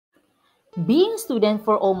Being a student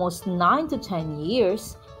for almost 9 to 10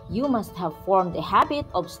 years, you must have formed a habit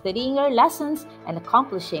of studying your lessons and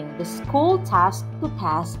accomplishing the school task to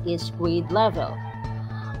pass each grade level.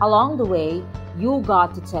 Along the way, you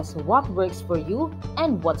got to test what works for you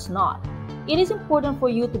and what's not. It is important for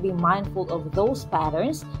you to be mindful of those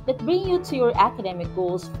patterns that bring you to your academic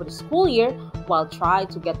goals for the school year while trying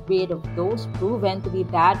to get rid of those proven to be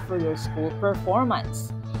bad for your school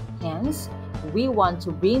performance. Hence, we want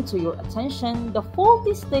to bring to your attention the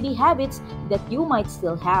faulty study habits that you might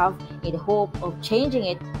still have in the hope of changing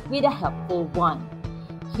it with a helpful one.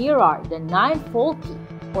 Here are the 9 faulty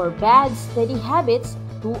or bad study habits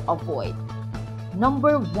to avoid.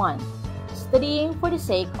 Number 1. Studying for the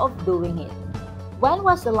sake of doing it. When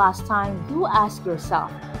was the last time you asked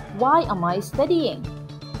yourself, why am I studying?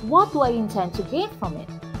 What do I intend to gain from it?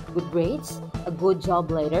 Good grades? A good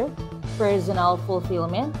job later? Personal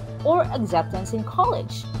fulfillment? Or acceptance in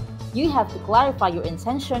college? You have to clarify your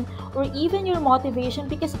intention or even your motivation,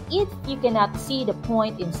 because if you cannot see the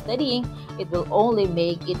point in studying, it will only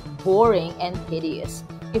make it boring and tedious.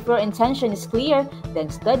 If your intention is clear,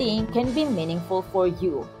 then studying can be meaningful for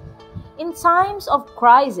you. In times of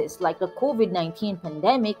crisis like the COVID-19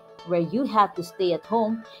 pandemic, where you have to stay at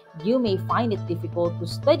home, you may find it difficult to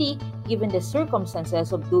study given the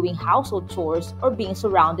circumstances of doing household chores or being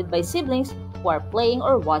surrounded by siblings who are playing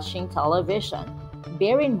or watching television.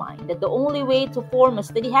 Bear in mind that the only way to form a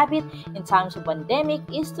study habit in times of pandemic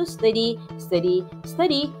is to study, study,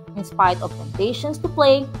 study in spite of temptations to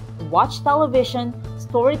play, watch television,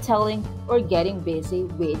 storytelling, or getting busy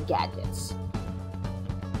with gadgets.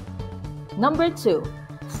 Number 2.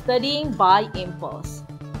 Studying by impulse.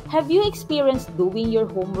 Have you experienced doing your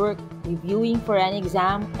homework, reviewing for an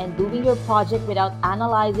exam, and doing your project without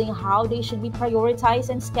analyzing how they should be prioritized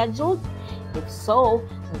and scheduled? If so,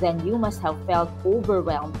 then you must have felt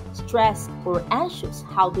overwhelmed, stressed, or anxious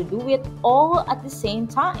how to do it all at the same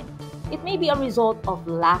time. It may be a result of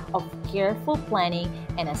lack of careful planning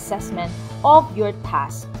and assessment of your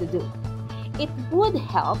task to do. It would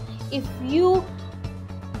help if you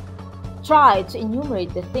try to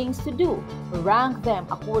enumerate the things to do, rank them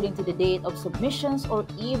according to the date of submissions or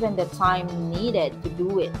even the time needed to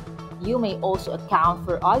do it. You may also account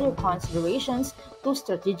for other considerations to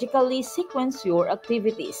strategically sequence your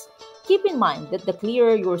activities. Keep in mind that the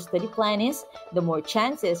clearer your study plan is, the more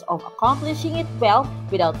chances of accomplishing it well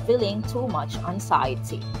without feeling too much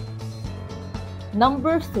anxiety.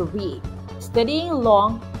 Number 3. Studying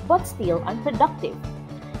long but still unproductive.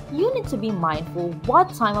 You need to be mindful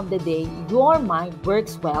what time of the day your mind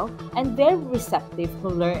works well and very receptive to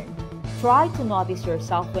learn. Try to notice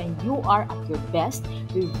yourself when you are at your best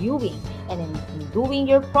reviewing and in doing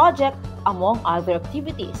your project, among other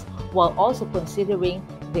activities, while also considering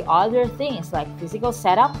the other things like physical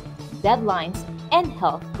setup, deadlines, and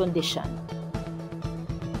health condition.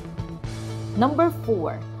 Number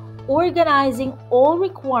 4. Organizing all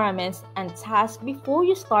requirements and tasks before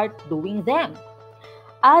you start doing them.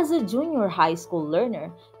 As a junior high school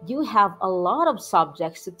learner, you have a lot of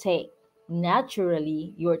subjects to take.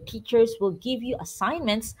 Naturally, your teachers will give you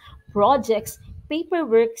assignments, projects,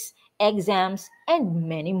 paperworks, exams, and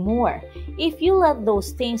many more. If you let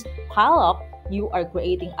those things pile up, you are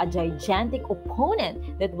creating a gigantic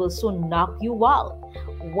opponent that will soon knock you out.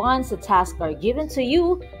 Once the tasks are given to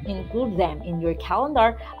you, include them in your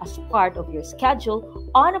calendar as part of your schedule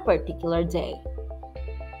on a particular day.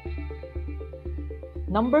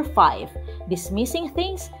 Number 5. Dismissing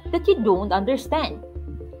things that you don't understand.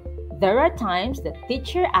 There are times that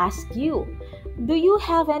teacher asks you, "Do you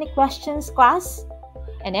have any questions, class?"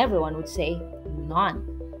 And everyone would say, "None."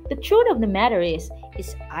 The truth of the matter is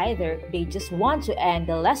either they just want to end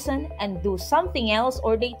the lesson and do something else,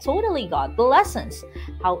 or they totally got the lessons.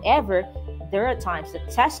 However, there are times that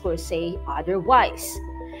test scores say otherwise.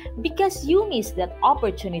 Because you missed that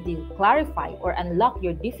opportunity to clarify or unlock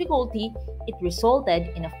your difficulty, it resulted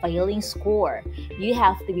in a failing score. You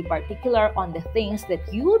have to be particular on the things that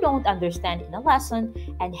you don't understand in a lesson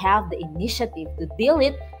and have the initiative to deal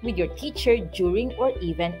it with your teacher during or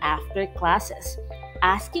even after classes.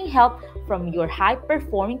 Asking help from your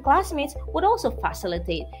high-performing classmates would also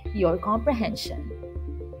facilitate your comprehension.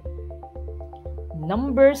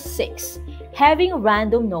 Number 6. Having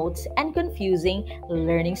random notes and confusing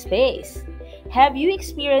learning space. Have you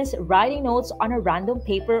experienced writing notes on a random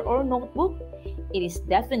paper or notebook? It is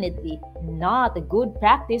definitely not a good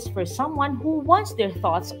practice for someone who wants their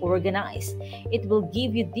thoughts organized. It will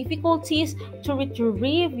give you difficulties to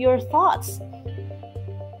retrieve your thoughts,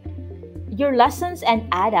 your lessons, and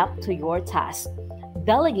add up to your task.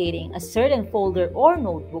 Delegating a certain folder or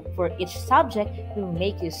notebook for each subject will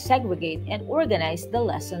make you segregate and organize the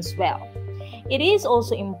lessons well. It is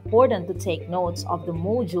also important to take notes of the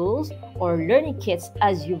modules or learning kits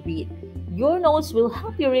as you read. Your notes will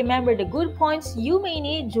help you remember the good points you may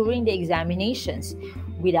need during the examinations.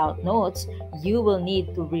 Without notes, you will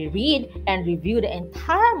need to reread and review the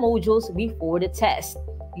entire modules before the test.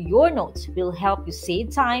 Your notes will help you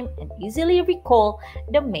save time and easily recall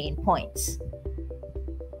the main points.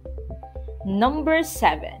 Number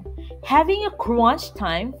 7. Having a crunch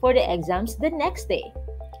time for the exams the next day.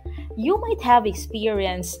 You might have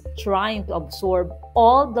experienced trying to absorb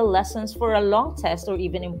all the lessons for a long test or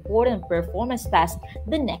even important performance task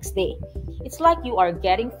the next day. It's like you are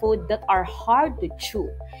getting food that are hard to chew.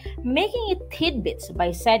 Making it tidbits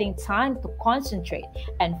by setting time to concentrate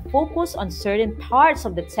and focus on certain parts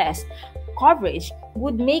of the test coverage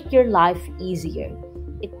would make your life easier.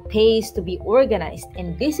 It pays to be organized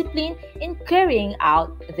and disciplined in carrying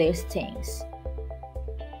out these things.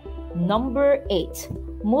 Number 8.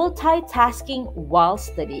 Multitasking while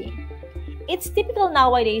studying. It's typical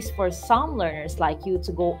nowadays for some learners like you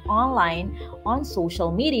to go online on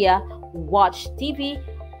social media, watch TV,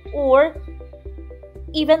 or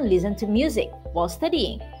even listen to music while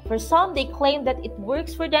studying. For some, they claim that it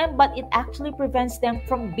works for them, but it actually prevents them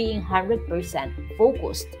from being 100%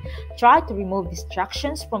 focused. Try to remove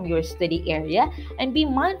distractions from your study area and be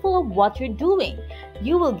mindful of what you're doing.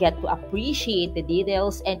 You will get to appreciate the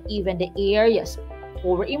details and even the areas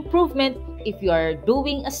for improvement if you are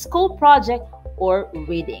doing a school project or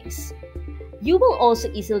readings. You will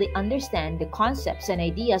also easily understand the concepts and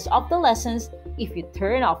ideas of the lessons if you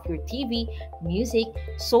turn off your TV, music,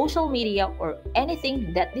 social media, or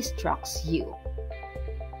anything that distracts you.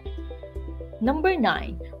 Number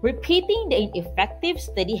 9. Repeating the ineffective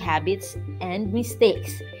study habits and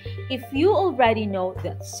mistakes. If you already know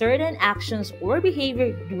that certain actions or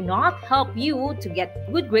behavior do not help you to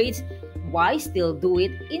get good grades, why still do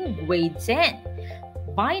it in grade 10?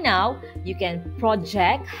 By now, you can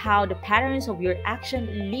project how the patterns of your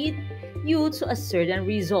action lead you to a certain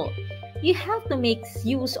result. You have to make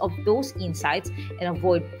use of those insights and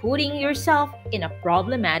avoid putting yourself in a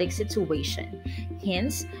problematic situation.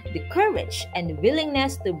 Hence, the courage and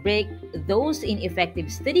willingness to break those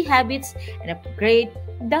ineffective study habits and upgrade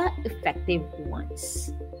the effective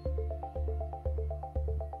ones.